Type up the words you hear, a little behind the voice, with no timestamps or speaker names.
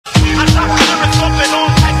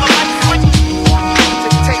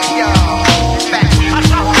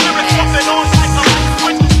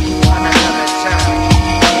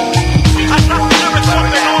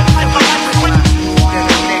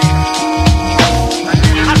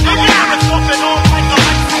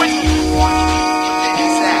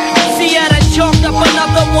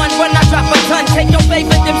take your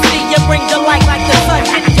favorite MC and bring the light like the sun.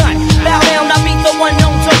 Get done. Bow down, I be the one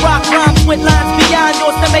known to rock rhymes with lines beyond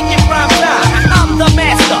yours to make it prime time. I'm the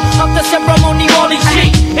master of the ceremony, Wally G.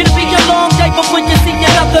 It'll be a long day before you see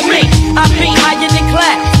another me. I be higher than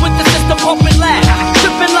class with the system pumping loud.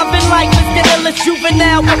 Trippin' loving life is the illest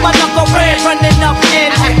juvenile with my knuckle red running up in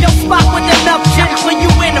your spot with enough gin for you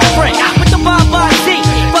in a friend. With the Z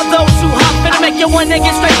for those who hop and make you wanna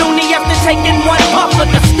get straight loony after taking one puff of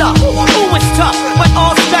the stuff. Ooh, it's tough, but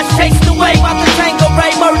all stress takes away by the tango ray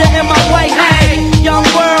murder in my way. Hey, young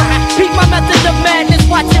world, peep my method of madness,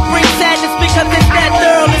 watch it bring sadness because it's that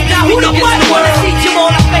girl. Now who the what wanna see Jamal?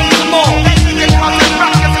 I face them all.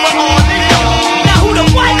 Now who the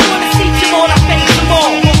what wanna see Jamal? I face them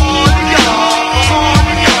all.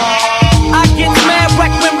 I get mad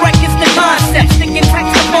wreck when wreck is the concept. Sticking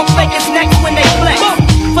text to funk fakers next when they flex.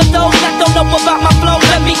 For those that don't know about my flow,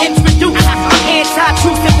 let me introduce. I'm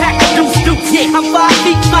anti-truth and pack a deuce. Yeah, I'm 5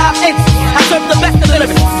 feet 5 inches. I serve the best of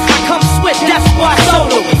lyrics. I come swift, that's why I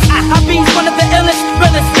solo. I be one of the illest,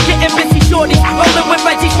 realest, getting busy shorty. Rolling with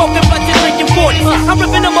Reggie, smoking budget, drinking 40. I'm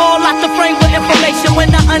ripping them all out the frame with information when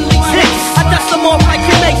I unleash hits. I dust them off like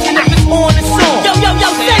cremation if it's on and on. Yo,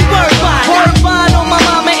 say word bond. Word bond on my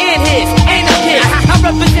mama and his, and his kids. I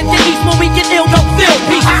represent the East when we get ill, don't feel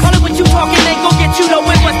peace. All of what you talking ain't gon' get you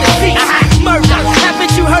nowhere but the seat. Murder,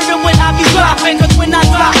 haven't you heard of when I be dropping? Cause when I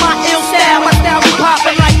drop my ill style, my style be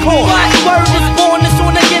popping like corn. Word is born, it's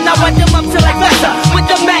on again, I wet them up till I better. With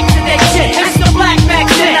the max in their chin, it's the black max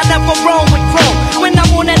in. I never roam with chrome. When I'm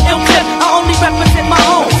on that ill tip, I only represent my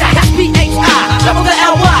home. That's PHI, double the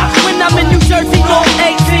LY. When I'm in New Jersey, North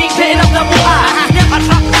 18, then I'm double I. Never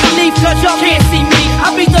leave cause y'all can't see me. I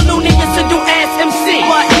be the looniest to do ass MC.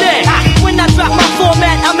 But then, when I drop my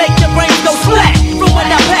format, I make your brains go splat. From when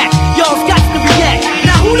I back, y'all's got to react.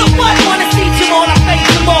 Now who the fuck wanna see Jamal? I face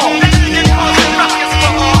them all. Now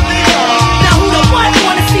who the fuck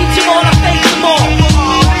wanna see Jamal? I face them all.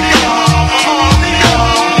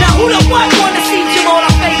 Now who the fuck wanna see Jamal?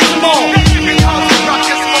 I face them all.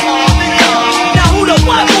 Now who the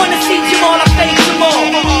fuck wanna see Jamal? I face them all.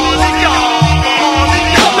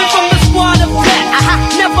 Coming from the squad of death,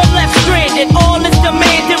 never left stranded. All is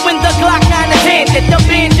demanded when the Glock 9 is handed. The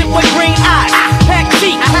bandit with green